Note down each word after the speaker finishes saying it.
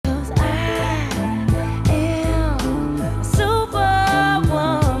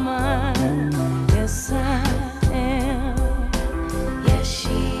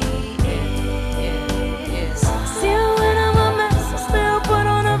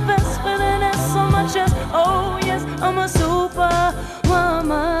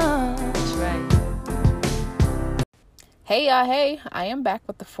Hey y'all, hey, I am back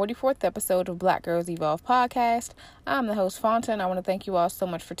with the 44th episode of Black Girls Evolve podcast. I'm the host, Fonta, and I want to thank you all so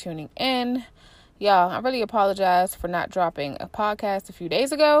much for tuning in. Y'all, I really apologize for not dropping a podcast a few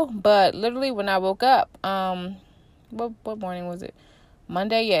days ago, but literally when I woke up, what morning was it?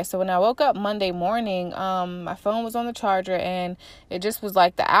 Monday, yeah. So when I woke up Monday morning, my phone was on the charger and it just was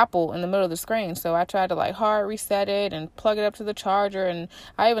like the Apple in the middle of the screen. So I tried to hard reset it and plug it up to the charger, and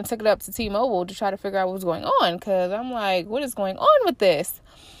I even took it up to T-Mobile to try to figure out what was going on, because I'm like, what is going on with this?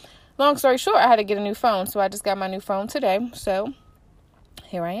 Long story short, I had to get a new phone, so I just got my new phone today. So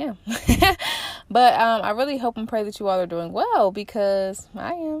here I am. But I really hope and pray that you all are doing well, because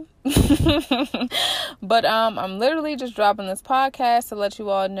I am. But I'm literally just dropping this podcast to let you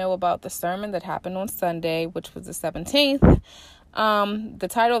all know about the sermon that happened on Sunday, which was the 17th. The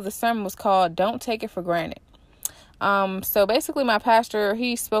title of the sermon was called "Don't Take It for Granted." So basically my pastor,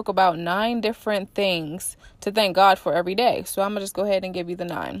 he spoke about 9 different things to thank God for every day. So I'm gonna just go ahead and give you the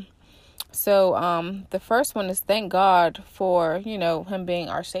 9. So, the first one is thank God for, him being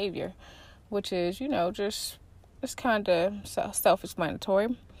our savior, which is, it's kind of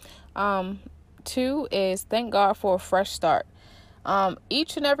self-explanatory. 2 is thank God for a fresh start.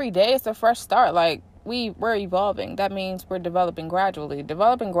 Each and every day is a fresh start. We're evolving. That means we're developing gradually.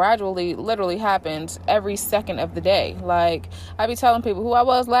 Developing gradually literally happens every second of the day. I be telling people who I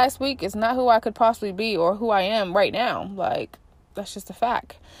was last week is not who I could possibly be or who I am right now. That's just a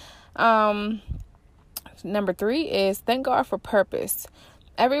fact. Number 3 is thank God for purpose.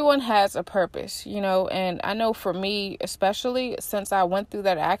 Everyone has a purpose, and I know for me, especially since I went through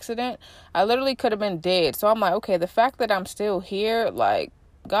that accident, I literally could have been dead. So I'm like, okay, the fact that I'm still here,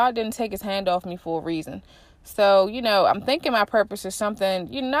 God didn't take his hand off me for a reason. So, I'm thinking my purpose is something,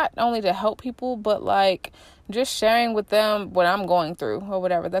 not only to help people, but just sharing with them what I'm going through or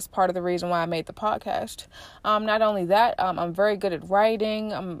whatever. That's part of the reason why I made the podcast. Not only that, I'm very good at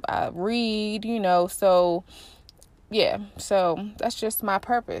writing. I read, so yeah. So that's just my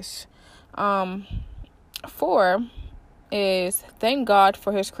purpose. 4 is thank God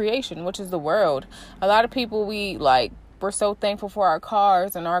for his creation, which is the world. A lot of people, we're so thankful for our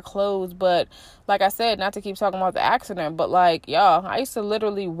cars and our clothes, but like I said, not to keep talking about the accident, but y'all, I used to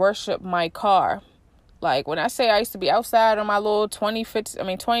literally worship my car. When I say I used to be outside on my little 20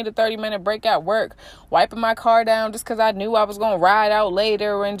 to 30 minute break at work, wiping my car down just because I knew I was going to ride out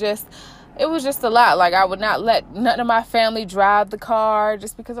later, and it was just a lot. I would not let none of my family drive the car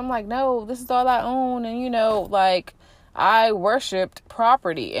just because I'm like, no, this is all I own. And, I worshipped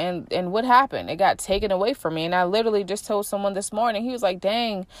property, and what happened? It got taken away from me. And I literally just told someone this morning, he was like,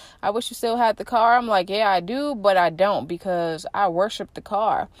 dang, I wish you still had the car. I'm like, yeah, I do, but I don't, because I worship the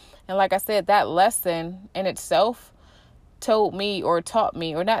car. And like I said, that lesson in itself taught me, or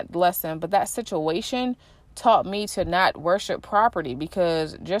not lesson, but that situation taught me to not worship property,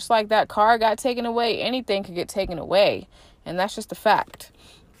 because just like that car got taken away, anything could get taken away. And that's just a fact.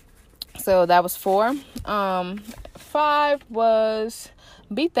 So that was 4. 5 was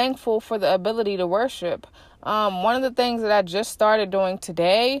be thankful for the ability to worship. One of the things that I just started doing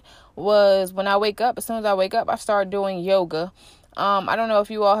today was when I wake up, as soon as I wake up, I start doing yoga. I don't know if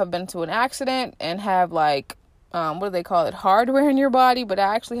you all have been to an accident and have what do they call it? Hardware in your body, but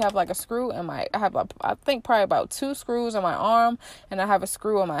I actually have a screw in I think probably about 2 screws in my arm, and I have a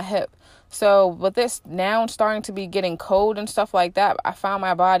screw on my hip. So with this now starting to be getting cold and stuff like that, I found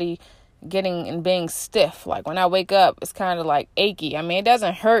my body getting and being stiff. When I wake up, it's kind of achy. It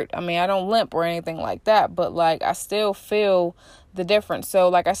doesn't hurt. I don't limp or anything like that, but I still feel the difference. So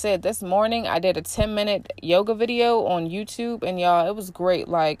like I said, this morning I did a 10-minute yoga video on YouTube, and y'all, it was great.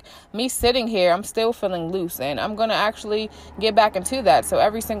 Me sitting here, I'm still feeling loose, and I'm going to actually get back into that. So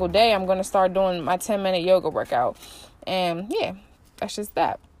every single day I'm going to start doing my 10-minute yoga workout. And yeah, that's just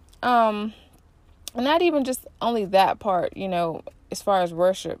that. Not even just only that part, as far as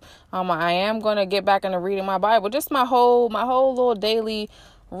worship, I am going to get back into reading my Bible, just my whole little daily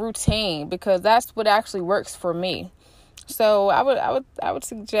routine, because that's what actually works for me. So I would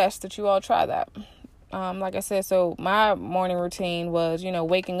suggest that you all try that. Like I said, so my morning routine was,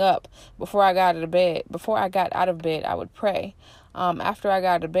 waking up before I got out of bed, I would pray. After I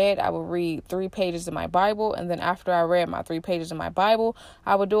got out of bed, I would read 3 pages of my Bible. And then after I read my 3 pages of my Bible,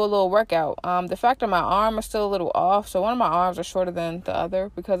 I would do a little workout. The fact that my arm is still a little off, so one of my arms are shorter than the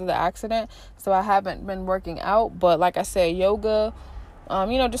other because of the accident. So I haven't been working out. But like I said, yoga,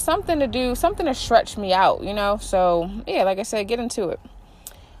 just something to do, something to stretch me out, So yeah, like I said, get into it.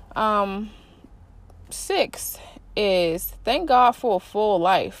 6 is thank God for a full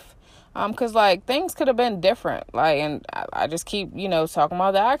life. Cause things could have been different. And I just keep, talking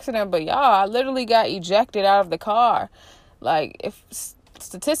about the accident, but y'all, I literally got ejected out of the car. Like, if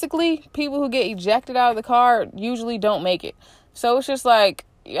statistically, people who get ejected out of the car usually don't make it. So it's just like,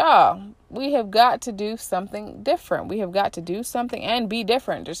 yeah, we have got to do something different. We have got to do something and be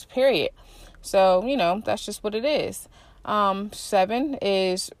different, just period. So, that's just what it is. 7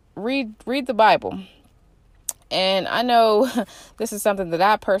 is read the Bible. And I know this is something that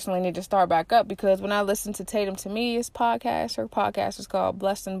I personally need to start back up, because when I listened to Tatum Tamia's podcast, her podcast is called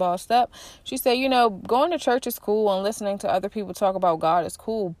Blessed and Bossed Up. She said, going to church is cool and listening to other people talk about God is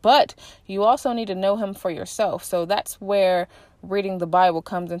cool, but you also need to know him for yourself. So that's where reading the Bible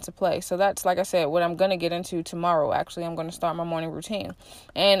comes into play. So that's, like I said, what I'm going to get into tomorrow. Actually, I'm going to start my morning routine.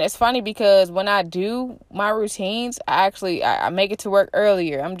 And it's funny because when I do my routines, I make it to work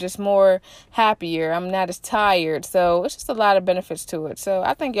earlier. I'm just more happier. I'm not as tired. So it's just a lot of benefits to it. So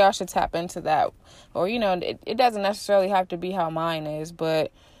I think y'all should tap into that. Or, it doesn't necessarily have to be how mine is,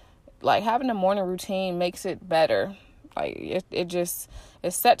 but like having a morning routine makes it better. Like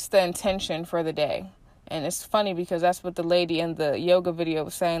it sets the intention for the day. And it's funny because that's what the lady in the yoga video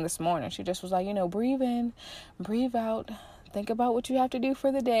was saying this morning. She just was like, breathe in, breathe out, think about what you have to do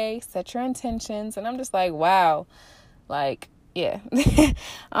for the day, set your intentions. And I'm just like, wow, like, yeah.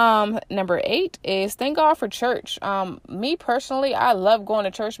 Number 8 is thank God for church. Me personally, I love going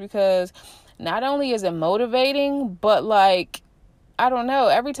to church because not only is it motivating, but like, I don't know,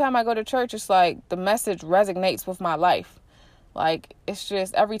 every time I go to church, it's like the message resonates with my life. Like, it's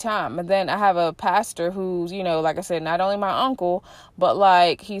just every time. And then I have a pastor who's, like I said, not only my uncle, but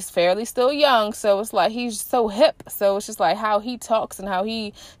like he's fairly still young. So it's like he's so hip. So it's just like how he talks and how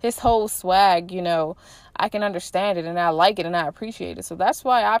his whole swag, I can understand it and I like it and I appreciate it. So that's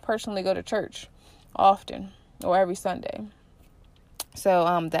why I personally go to church often or every Sunday.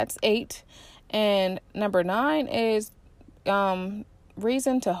 So that's 8. And number 9 is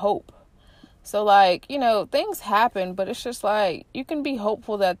reason to hope. So, like, things happen, but it's just like you can be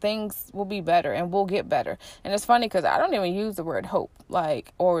hopeful that things will be better and will get better. And it's funny because I don't even use the word hope,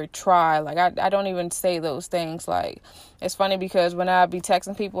 like, or try. Like, I don't even say those things. Like, it's funny because when I be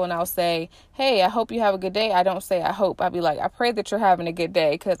texting people and I'll say, hey, I hope you have a good day, I don't say I hope. I'll be like, I pray that you're having a good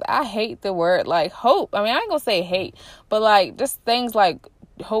day, because I hate the word, like, hope. I mean, I ain't gonna say hate, but, like, just things like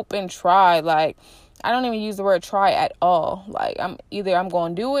hope and try, like, I don't even use the word try at all. Like, I'm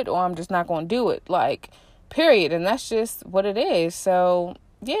going to do it or I'm just not going to do it. Like, period. And that's just what it is. So,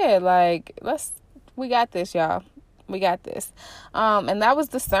 yeah, like, we got this, y'all. We got this. And that was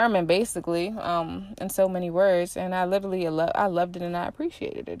the sermon, basically, in so many words. And I literally, I loved it and I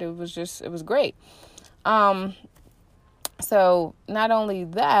appreciated it. It was great. So not only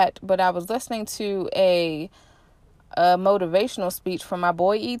that, but I was listening to a motivational speech from my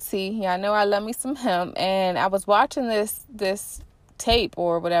boy E.T. Yeah, I know I love me some him. And I was watching this tape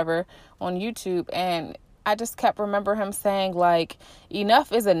or whatever on YouTube, and I just kept remember him saying, like,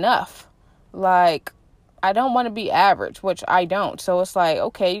 enough is enough. Like, I don't want to be average, which I don't. So it's like,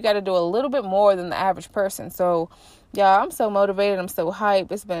 okay, you got to do a little bit more than the average person. So, y'all, I'm so motivated. I'm so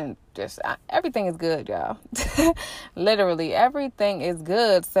hyped. It's been everything is good, y'all. Literally, everything is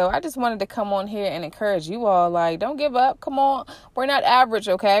good. So I just wanted to come on here and encourage you all. Like, don't give up. Come on. We're not average,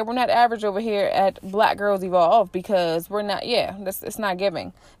 okay? We're not average over here at Black Girls Evolve, because we're not, it's not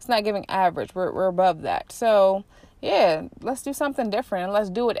giving. It's not giving average. We're above that. So, yeah, let's do something different, and let's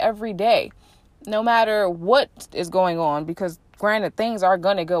do it every day, no matter what is going on, because granted, things are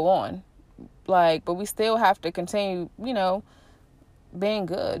going to go on. Like, but we still have to continue, being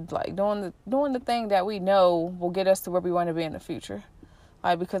good, like doing the thing that we know will get us to where we want to be in the future.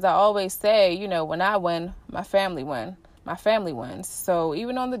 Like, because I always say, when I win, my family wins. So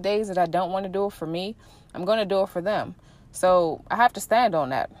even on the days that I don't want to do it for me, I'm going to do it for them. So I have to stand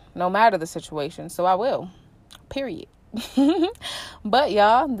on that, no matter the situation. So I will, period. But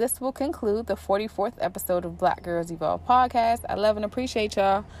y'all, this will conclude the 44th episode of Black Girls Evolve podcast. I love and appreciate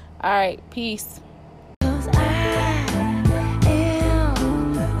y'all. All right, peace.